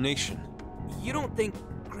condemnation. You don't think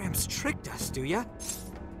Gramps tricked us, do ya?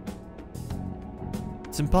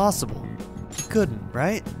 It's impossible. He couldn't,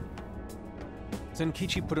 right?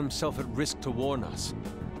 Zenkichi put himself at risk to warn us.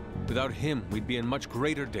 Without him, we'd be in much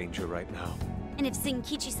greater danger right now. And if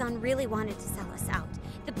Zenkichi-san really wanted to sell us out,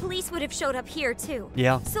 the police would have showed up here too.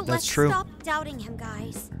 Yeah, so that's true. So let's stop doubting him,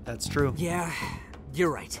 guys. That's true. Yeah,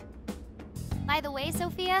 you're right. By the way,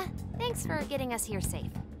 Sophia, thanks for getting us here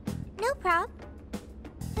safe. No prob.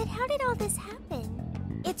 But how did all this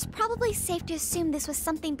happen? It's probably safe to assume this was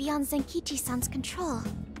something beyond Zenkichi-san's control.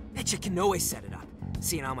 Betcha Kanoe set it up,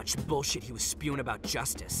 seeing how much bullshit he was spewing about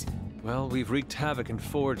justice. Well, we've wreaked havoc in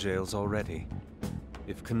 4 jails already.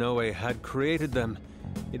 If Kanoe had created them,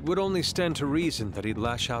 it would only stand to reason that he'd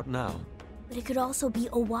lash out now. But it could also be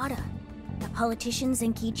Owada, the politician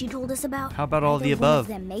Zenkichi told us about. How about all the Either above?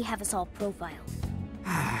 One of them may have us all profiled.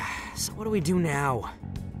 So what do we do now?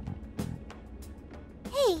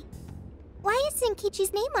 Hey, why is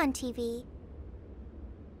Zenkichi's name on TV?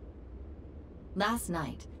 Last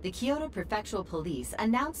night, the Kyoto Prefectural Police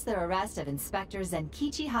announced their arrest of Inspector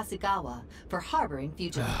Zenkichi Hasegawa for harboring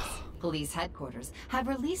fugitives. Police headquarters have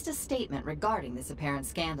released a statement regarding this apparent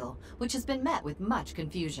scandal, which has been met with much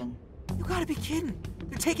confusion. You gotta be kidding.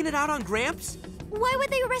 They're taking it out on Gramps? Why would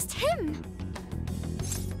they arrest him?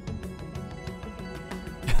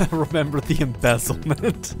 Remember the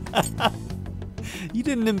embezzlement. You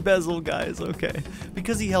didn't embezzle, guys, okay.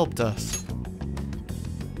 Because he helped us.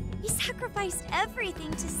 He sacrificed everything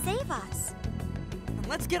to save us. And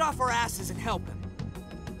let's get off our asses and help him.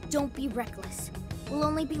 Don't be reckless. We'll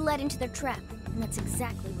only be led into their trap, and that's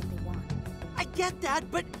exactly what they want. I get that,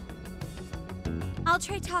 but... I'll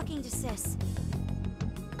try talking to Sis.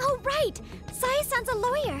 Oh, right! Saya-san's a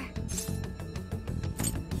lawyer.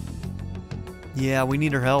 Yeah, we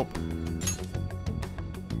need her help.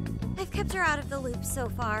 I've kept her out of the loop so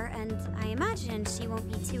far, and I imagine she won't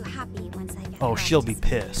be too happy once I get Oh, her she'll up be to speed.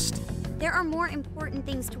 pissed. There are more important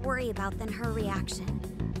things to worry about than her reaction.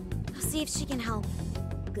 I'll see if she can help.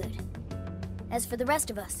 Good. As for the rest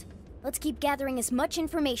of us, let's keep gathering as much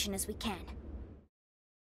information as we can.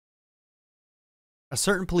 A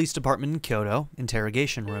certain police department in Kyoto,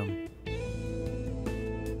 interrogation room.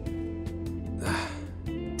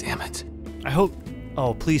 Damn it. I hope...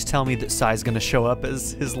 Oh, please tell me that Sai's gonna show up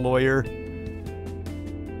as his lawyer.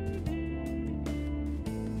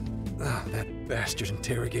 That bastard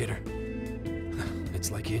interrogator.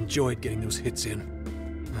 It's like he enjoyed getting those hits in.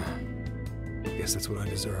 Guess that's what I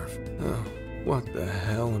deserve. Oh, what the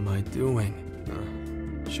hell am I doing?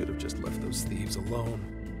 Should have just left those thieves alone.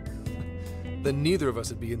 Then neither of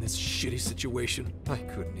us would be in this shitty situation. I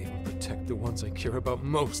couldn't even protect the ones I care about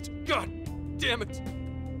most. God damn it!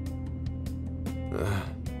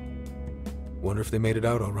 Wonder if they made it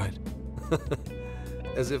out all right.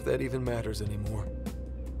 As if that even matters anymore.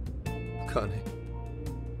 Kane,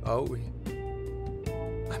 Aoi,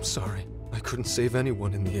 I'm sorry. I couldn't save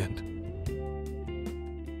anyone in the end.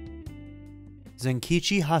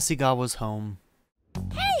 Zenkichi Hasegawa's home.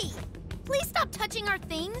 Hey! Please stop touching our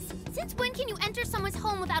things! Since when can you enter someone's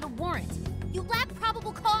home without a warrant? You lack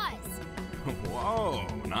probable cause! Whoa,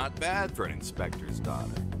 not bad for an inspector's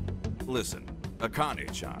daughter. Listen,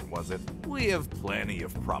 Akane-chan, was it? We have plenty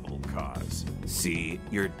of probable cause. See,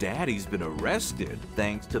 your daddy's been arrested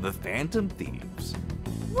thanks to the Phantom Thieves.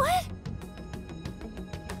 What?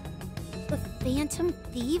 The Phantom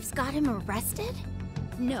Thieves got him arrested?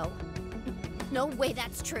 No. No way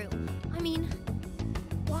that's true. I mean,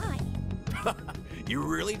 why? You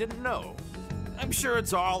really didn't know? I'm sure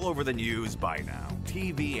it's all over the news by now,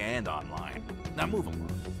 TV and online. Now move along.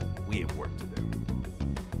 we have work to do.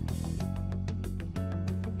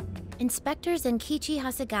 Inspector Zenkichi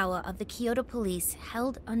Hasegawa of the Kyoto Police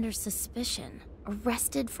held under suspicion,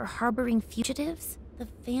 arrested for harboring fugitives? The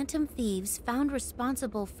Phantom Thieves found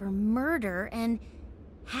responsible for murder and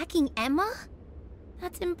hacking Emma?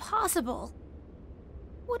 That's impossible.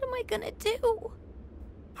 What am I gonna do?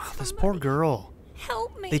 Oh, this poor girl.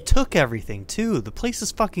 Help me. They took everything, too. The place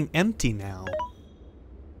is fucking empty now.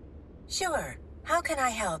 Sure. How can I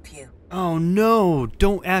help you? Oh no,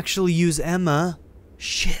 don't actually use Emma.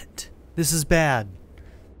 Shit. This is bad.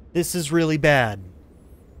 This is really bad.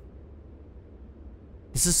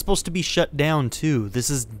 This is supposed to be shut down too. This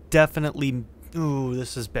is definitely... Ooh,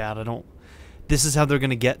 this is bad. This is how they're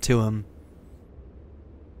gonna get to him.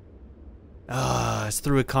 It's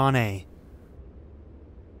through Akane.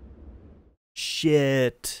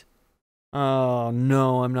 Shit. Oh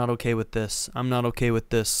no, I'm not okay with this. I'm not okay with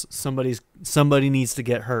this. Somebody needs to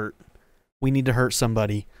get hurt. We need to hurt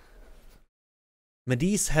somebody.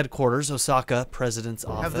 Medice headquarters, Osaka, president's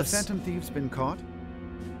office. Have the Phantom Thieves been caught?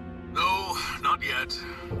 No, not yet.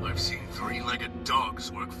 I've seen three-legged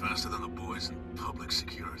dogs work faster than the boys in public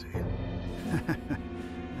security.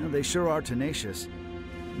 Well, they sure are tenacious.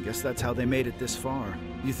 I guess that's how they made it this far.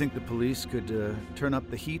 You think the police could turn up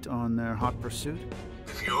the heat on their hot pursuit?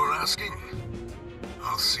 If you're asking,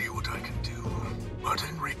 I'll see what I can do. But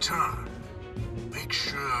in return, make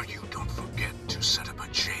sure you don't forget to set up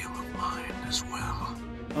a jail of mine as well.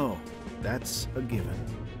 Oh, that's a given.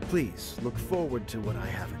 Please look forward to what I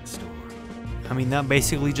have in store. I mean, that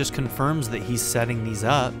basically just confirms that he's setting these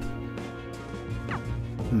up.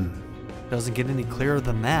 Doesn't get any clearer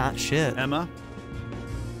than that. Shit. Emma?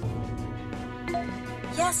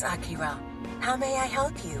 Yes, Akira. How may I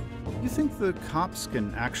help you? You think the cops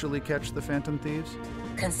can actually catch the Phantom Thieves?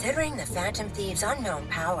 Considering the Phantom Thieves' unknown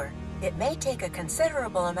power, it may take a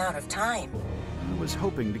considerable amount of time. I was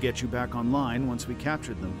hoping to get you back online once we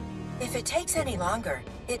captured them. If it takes any longer,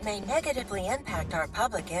 it may negatively impact our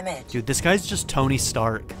public image. Dude, this guy's just Tony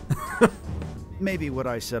Stark. Maybe what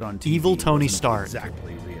I said on TV Evil Tony wasn't Stark.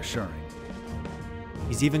 Exactly reassuring.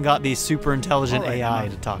 He's even got the super intelligent AI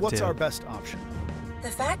to talk What's to. our best option? The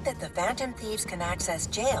fact that the Phantom Thieves can access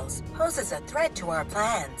jails poses a threat to our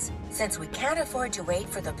plans. Since we can't afford to wait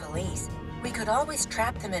for the police, we could always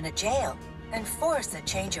trap them in a jail and force a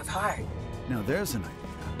change of heart. Now there's an idea.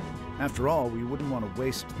 After all, we wouldn't want to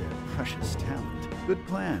waste their precious talent. Good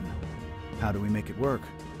plan. How do we make it work?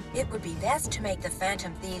 It would be best to make the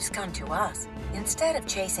Phantom Thieves come to us, instead of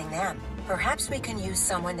chasing them. Perhaps we can use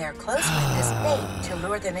someone they're close with as bait to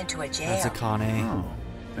lure them into a jail. That's Akane. Oh.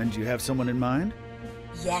 And you have someone in mind?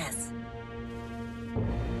 Yes.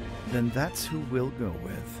 Then that's who we'll go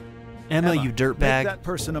with. Emma, you dirtbag. Make that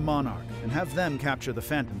person a monarch, and have them capture the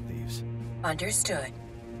Phantom Thieves. Understood.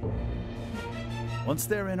 Once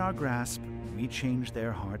they're in our grasp, we change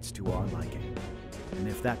their hearts to our liking. And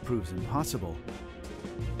if that proves impossible,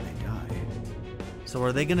 they die. So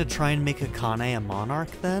are they going to try and make Akane a monarch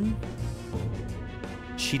then?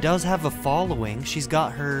 She does have a following. She's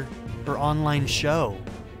got her online show.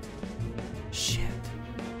 Shit.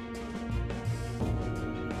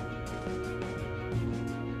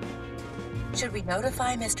 Should we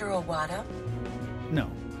notify Mr. Owada?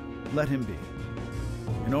 No, let him be.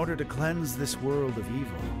 In order to cleanse this world of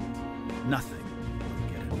evil, nothing will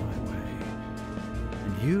get in my way.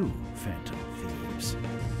 And you, Phantom Thieves,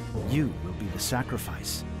 you will be the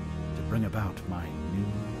sacrifice to bring about my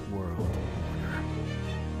new world order.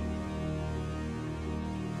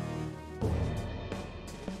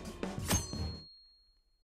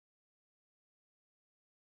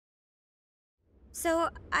 So,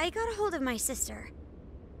 I got a hold of my sister.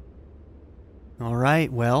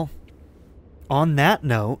 Alright, well, on that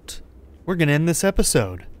note, we're going to end this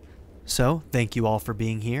episode. So, thank you all for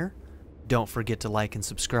being here. Don't forget to like and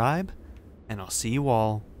subscribe, and I'll see you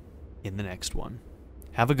all in the next one.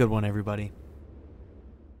 Have a good one, everybody.